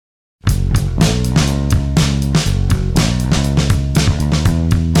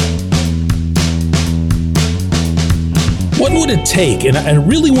What would it take, and I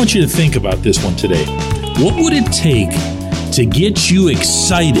really want you to think about this one today, what would it take to get you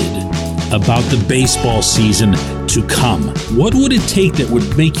excited about the baseball season to come? What would it take that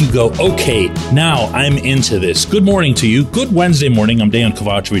would make you go, okay, now I'm into this? Good morning to you. Good Wednesday morning. I'm Dejan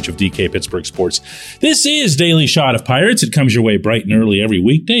Kovacevic of DK Pittsburgh Sports. This is Daily Shot of Pirates. It comes your way bright and early every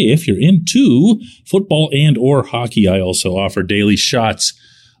weekday. If you're into football and or hockey, I also offer daily shots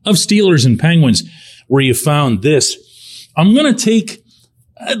of Steelers and Penguins where you found this. I'm going to take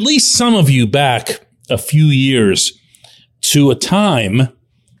at least some of you back a few years to a time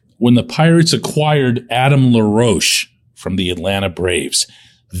when the Pirates acquired Adam LaRoche from the Atlanta Braves.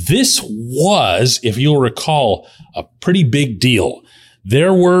 This was, if you'll recall, a pretty big deal.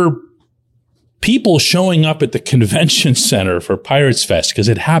 There were people showing up at the convention center for Pirates Fest because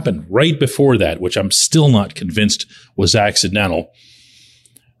it happened right before that, which I'm still not convinced was accidental,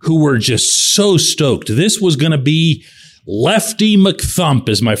 who were just so stoked. This was going to be Lefty McThump,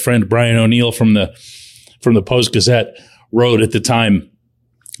 as my friend Brian O'Neill from the Post-Gazette wrote at the time.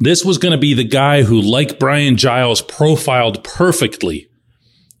 This was going to be the guy who, like Brian Giles, profiled perfectly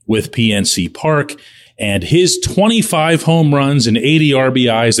with PNC Park, and his 25 home runs and 80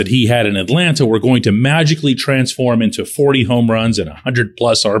 RBIs that he had in Atlanta were going to magically transform into 40 home runs and 100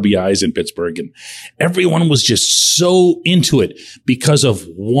 plus RBIs in Pittsburgh. And everyone was just so into it because of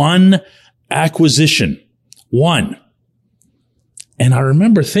one acquisition. One. And I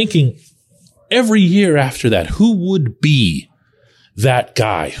remember thinking every year after that, who would be that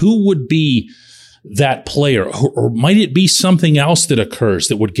guy? Who would be that player? Or might it be something else that occurs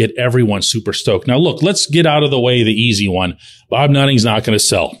that would get everyone super stoked? Now, look, let's get out of the way the easy one. Bob Nunning's not going to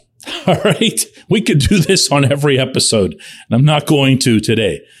sell. All right? We could do this on every episode, and I'm not going to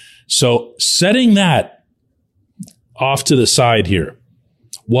today. So setting that off to the side here,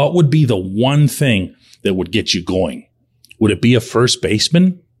 what would be the one thing that would get you going? Would it be a first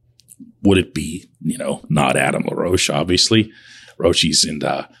baseman? Would it be, not Adam LaRoche, obviously. Rochi's in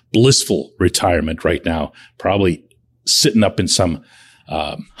blissful retirement right now, probably sitting up in some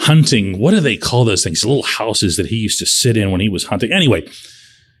hunting. What do they call those things? Little houses that he used to sit in when he was hunting. Anyway,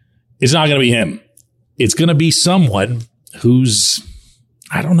 it's not going to be him. It's going to be someone who's,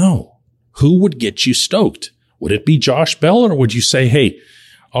 I don't know, who would get you stoked? Would it be Josh Bell, or would you say, hey,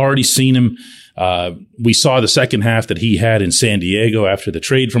 already seen him? We saw the second half that he had in San Diego after the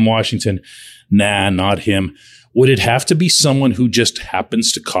trade from Washington. Nah, not him. Would it have to be someone who just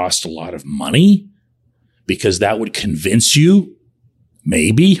happens to cost a lot of money? Because that would convince you,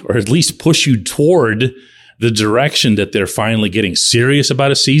 maybe, or at least push you toward the direction that they're finally getting serious about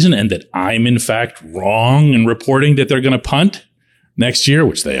a season, and that I'm in fact wrong in reporting that they're going to punt next year,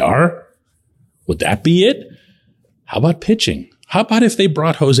 which they are. Would that be it? How about pitching? How about if they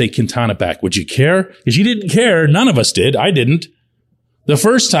brought Jose Quintana back? Would you care? Because you didn't care. None of us did. I didn't. The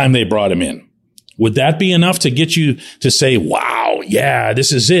first time they brought him in. Would that be enough to get you to say, wow, yeah,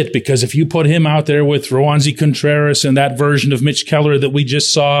 this is it? Because if you put him out there with Roansy Contreras and that version of Mitch Keller that we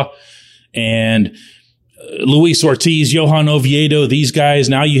just saw, and Luis Ortiz, Johan Oviedo, these guys,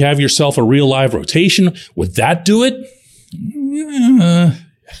 now you have yourself a real live rotation. Would that do it?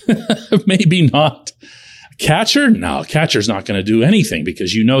 Maybe not. Catcher? No, catcher's not going to do anything,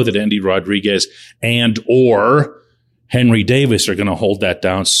 because you know that Andy Rodriguez and or Henry Davis are going to hold that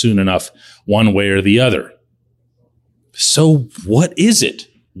down soon enough, one way or the other. So what is it?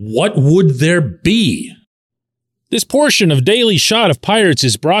 What would there be? This portion of Daily Shot of Pirates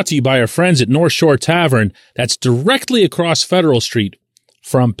is brought to you by our friends at North Shore Tavern. That's directly across Federal Street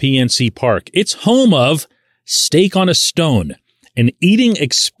from PNC Park. It's home of Steak on a Stone, an eating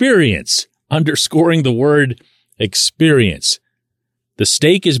experience, underscoring the word experience. The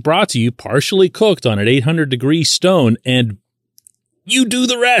steak is brought to you partially cooked on an 800-degree stone, and you do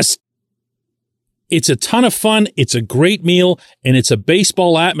the rest. It's a ton of fun, it's a great meal, and it's a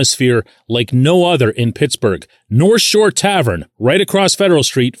baseball atmosphere like no other in Pittsburgh. North Shore Tavern, right across Federal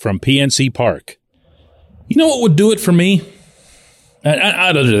Street from PNC Park. You know what would do it for me?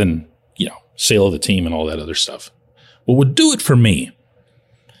 Other than, sale of the team and all that other stuff. What would do it for me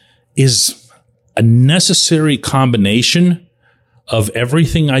is a necessary combination of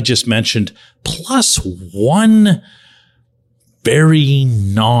everything I just mentioned, plus one very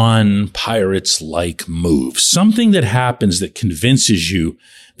non-Pirates-like move. Something that happens that convinces you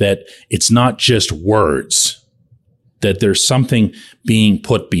that it's not just words, that there's something being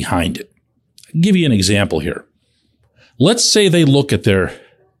put behind it. I'll give you an example here. Let's say they look at their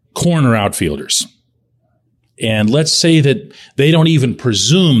corner outfielders, and let's say that they don't even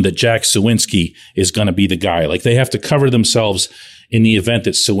presume that Jack Suwinski is going to be the guy. Like, they have to cover themselves in the event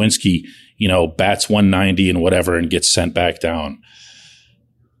that Suwinski, bats 190 and whatever and gets sent back down.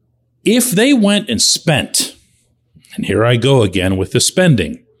 If they went and spent, and here I go again with the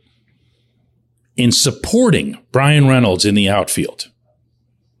spending, in supporting Brian Reynolds in the outfield,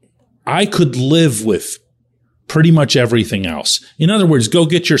 I could live with pretty much everything else. In other words, go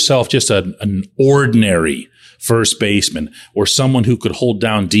get yourself just an ordinary first baseman or someone who could hold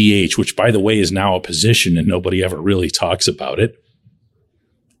down DH, which, by the way, is now a position and nobody ever really talks about it.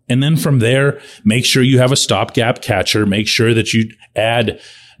 And then from there, make sure you have a stopgap catcher. Make sure that you add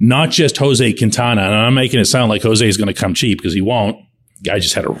not just Jose Quintana. And I'm making it sound like Jose is going to come cheap because he won't. Guy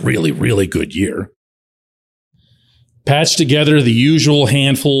just had a really, really good year. Patch together the usual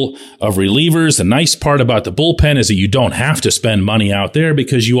handful of relievers. The nice part about the bullpen is that you don't have to spend money out there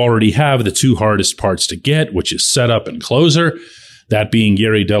because you already have the two hardest parts to get, which is setup and closer. That being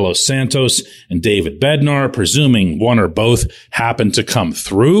Yerry De Los Santos and David Bednar, presuming one or both happen to come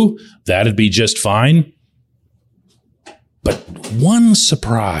through, that'd be just fine. But one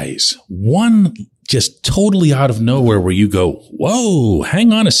surprise, one just totally out of nowhere where you go, whoa,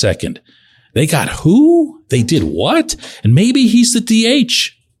 hang on a second. They got who? They did what? And maybe he's the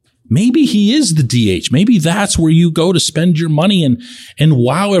DH. Maybe he is the DH. Maybe that's where you go to spend your money and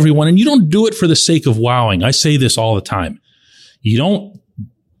wow everyone. And you don't do it for the sake of wowing. I say this all the time. You don't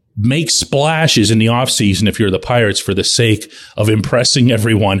make splashes in the offseason if you're the Pirates for the sake of impressing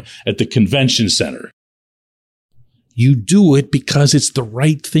everyone at the convention center. You do it because it's the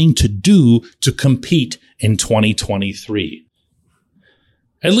right thing to do to compete in 2023.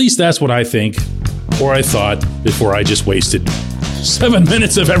 At least that's what I think, or I thought, before I just wasted 7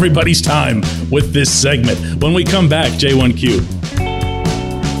 minutes of everybody's time with this segment. When we come back, J1Q.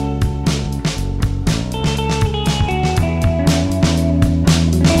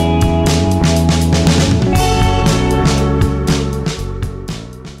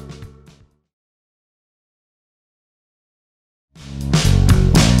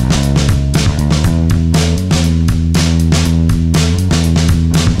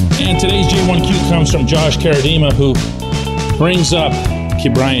 Today's J1Q comes from Josh Caradima, who brings up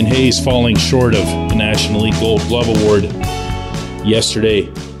Ke'Bryan Hayes falling short of the National League Gold Glove Award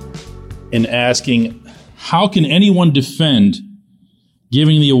yesterday and asking, how can anyone defend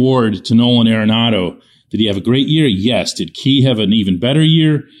giving the award to Nolan Arenado? Did he have a great year? Yes. Did Key have an even better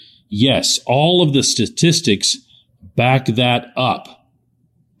year? Yes. All of the statistics back that up.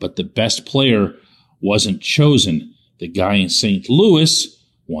 But the best player wasn't chosen. The guy in St. Louis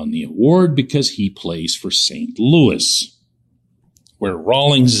won the award because he plays for St. Louis, where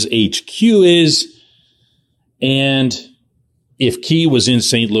Rawlings' HQ is. And if Key was in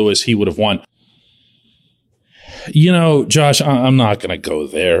St. Louis, he would have won. Josh, I'm not going to go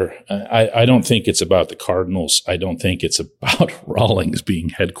there. I don't think it's about the Cardinals. I don't think it's about Rawlings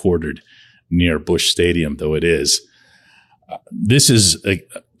being headquartered near Busch Stadium, though it is. This is a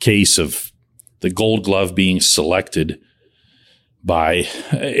case of the Gold Glove being selected by,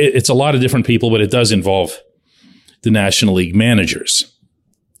 it's a lot of different people, but it does involve the National League managers.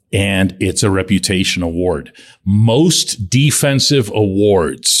 And it's a reputation award. Most defensive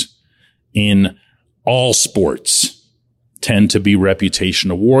awards in all sports tend to be reputation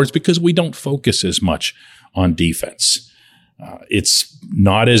awards because we don't focus as much on defense. It's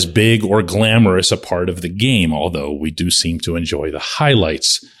not as big or glamorous a part of the game, although we do seem to enjoy the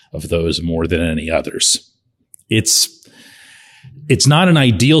highlights of those more than any others. It's not an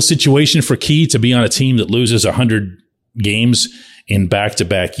ideal situation for Key to be on a team that loses 100 games in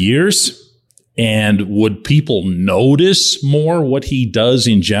back-to-back years. And would people notice more what he does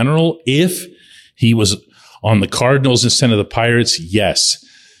in general if he was on the Cardinals instead of the Pirates? Yes.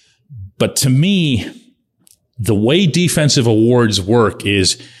 But to me, the way defensive awards work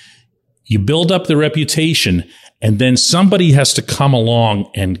is you build up the reputation and then somebody has to come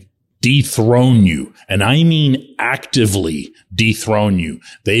along and dethrone you. And I mean actively dethrone you.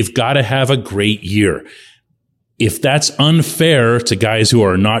 They've got to have a great year. If that's unfair to guys who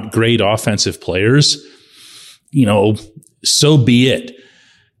are not great offensive players, so be it.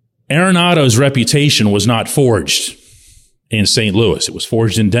 Arenado's reputation was not forged in St. Louis. It was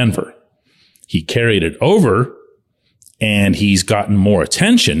forged in Denver. He carried it over and he's gotten more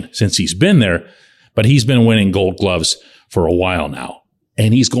attention since he's been there, but he's been winning Gold Gloves for a while now.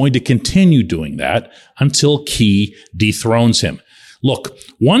 And he's going to continue doing that until Key dethrones him. Look,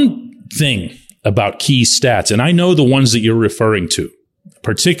 one thing about Key's stats, and I know the ones that you're referring to,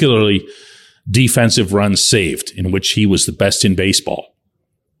 particularly defensive runs saved, in which he was the best in baseball.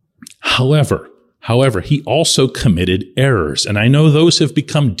 However, he also committed errors. And I know those have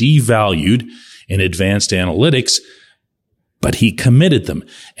become devalued in advanced analytics, but he committed them.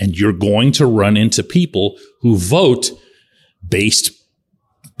 And you're going to run into people who vote based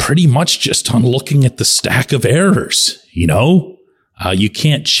pretty much just on looking at the stack of errors. You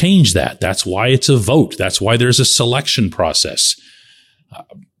can't change that. That's why it's a vote. That's why there's a selection process.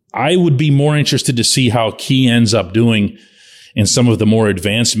 I would be more interested to see how Key ends up doing in some of the more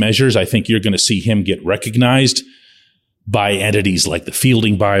advanced measures. I think you're going to see him get recognized by entities like the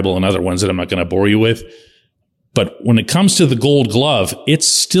Fielding Bible and other ones that I'm not going to bore you with. But when it comes to the Gold Glove, it's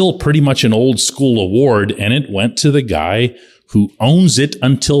still pretty much an old school award, and it went to the guy who owns it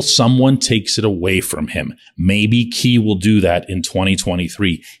until someone takes it away from him. Maybe Key will do that in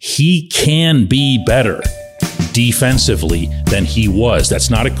 2023. He can be better defensively than he was. That's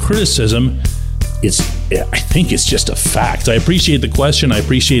not a criticism. I think it's just a fact. I appreciate the question. I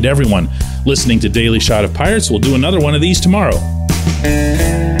appreciate everyone listening to Daily Shot of Pirates. We'll do another one of these tomorrow.